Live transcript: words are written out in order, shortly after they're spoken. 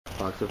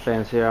Boxer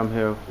fans here. I'm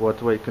here with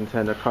welterweight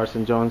contender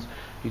Carson Jones.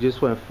 You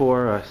just went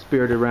 4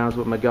 spirited rounds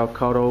with Miguel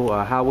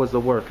Cotto. How was the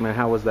work, man?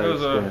 How was that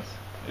experience?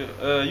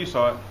 You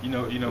saw it. You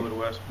know the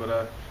West,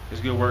 but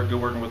it's good work.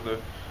 Good working with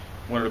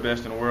one of the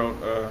best in the world.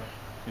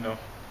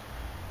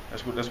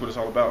 That's what it's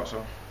all about.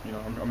 So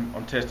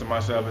I'm testing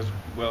myself as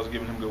well as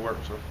giving him good work.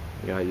 So.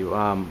 Got you.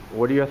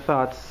 What are your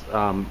thoughts?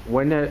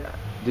 When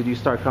did you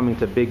start coming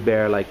to Big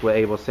Bear, like with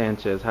Abel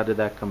Sanchez? How did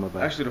that come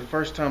about? Actually, the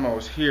first time I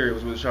was here, it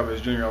was with Chavez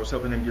Jr. I was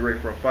helping him get ready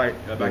for a fight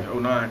back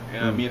in '09,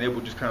 and me and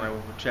Abel just kind of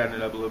were chatting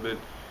it up a little bit.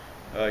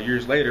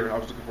 Years later, I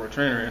was looking for a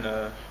trainer, and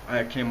I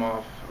had came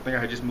off. I think I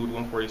had just moved to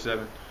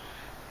 147,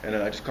 and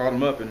I just called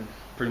him up and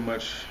pretty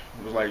much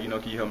was like,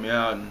 can you help me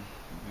out? And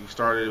we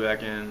started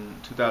back in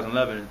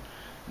 2011, and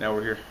now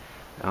we're here.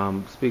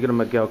 Speaking of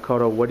Miguel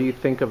Cotto, what do you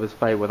think of his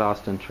fight with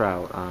Austin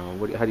Trout?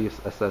 How do you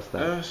assess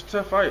that? It's a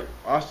tough fight.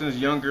 Austin's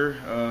younger.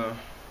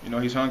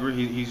 He's hungry.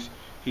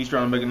 He's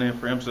trying to make a name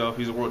for himself.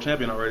 He's a world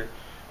champion already,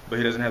 but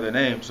he doesn't have that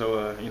name.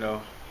 So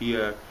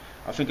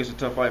I think it's a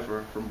tough fight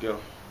for Miguel.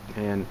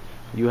 And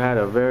you had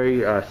a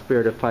very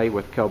spirited fight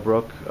with Kell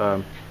Brook.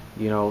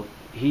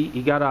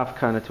 He got off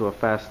kind of to a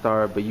fast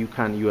start, but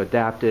you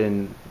adapted,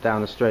 and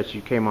down the stretch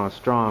you came on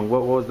strong.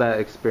 What was that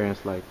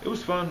experience like? It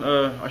was fun.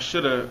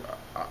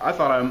 I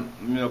thought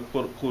I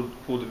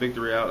pulled the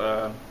victory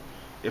out.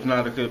 If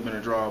not, it could have been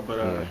a draw.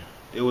 But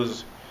it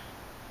was.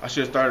 I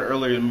should have started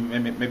earlier,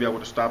 and maybe I would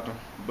have stopped him.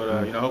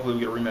 But hopefully we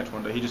get a rematch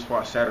one day. He just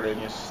fought Saturday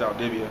against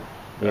Saldivia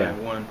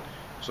and won.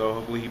 So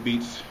hopefully he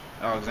beats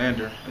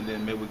Alexander, and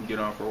then maybe we can get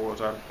on for a world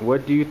title.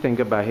 What do you think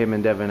about him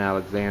and Devon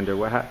Alexander?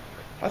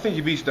 I think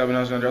he beats Devon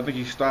Alexander. I think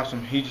he stops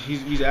him.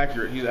 He's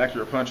accurate. He's an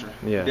accurate puncher.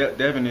 Yeah.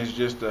 Devon is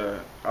just. I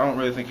don't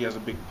really think he has a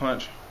big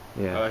punch.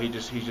 Yeah.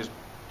 He's just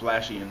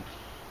flashy and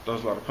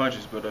throws a lot of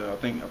punches. But I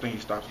think he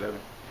stops Devon.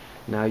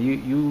 Now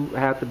you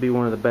have to be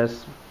one of the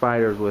best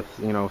fighters with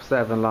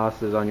 7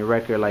 losses on your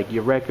record. Like,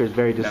 your record is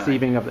very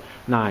deceiving.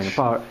 9.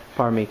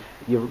 Pardon me.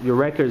 Your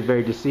record is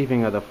very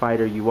deceiving of the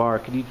fighter you are.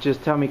 Could you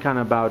just tell me kind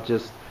of about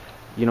just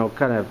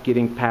kind of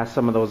getting past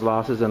some of those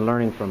losses and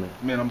learning from it?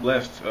 Man, I'm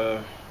blessed.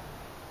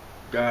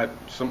 God,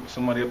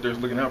 somebody up there is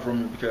looking out for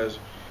me, because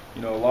a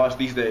loss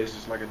these days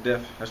is like a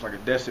death. That's like a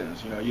death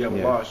sentence. You have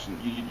a loss,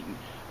 and you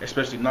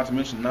especially not to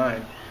mention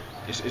 9.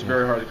 It's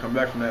very hard to come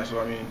back from that.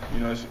 So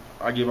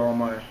I give all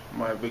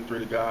my victory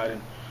to God,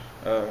 and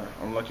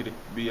I'm lucky to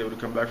be able to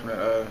come back from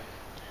that.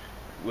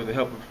 With the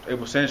help of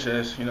Abel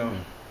Sanchez,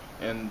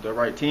 and the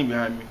right team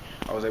behind me,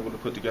 I was able to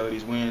put together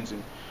these wins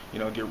and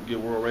get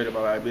world rated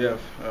by the IBF.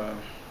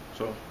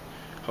 So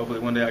hopefully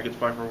one day I get to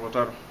fight for a world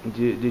title.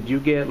 Did you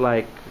get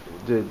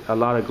a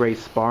lot of great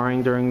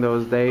sparring during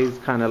those days?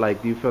 Kind of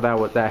like, do you feel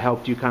that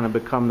helped you kind of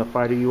become the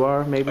fighter you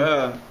are? Maybe.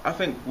 I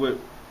think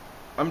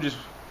I'm just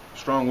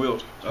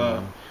strong-willed.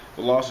 The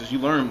losses, you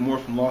learn more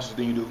from losses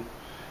than you do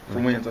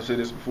from wins. I've said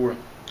this before.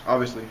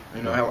 Obviously, I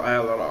had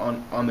a lot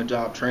of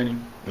on-the-job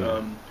training.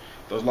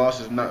 Those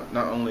losses not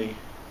only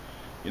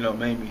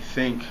made me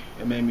think,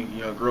 it made me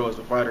grow as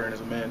a fighter and as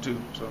a man too.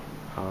 So.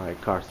 All right,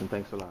 Carson,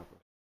 thanks a lot.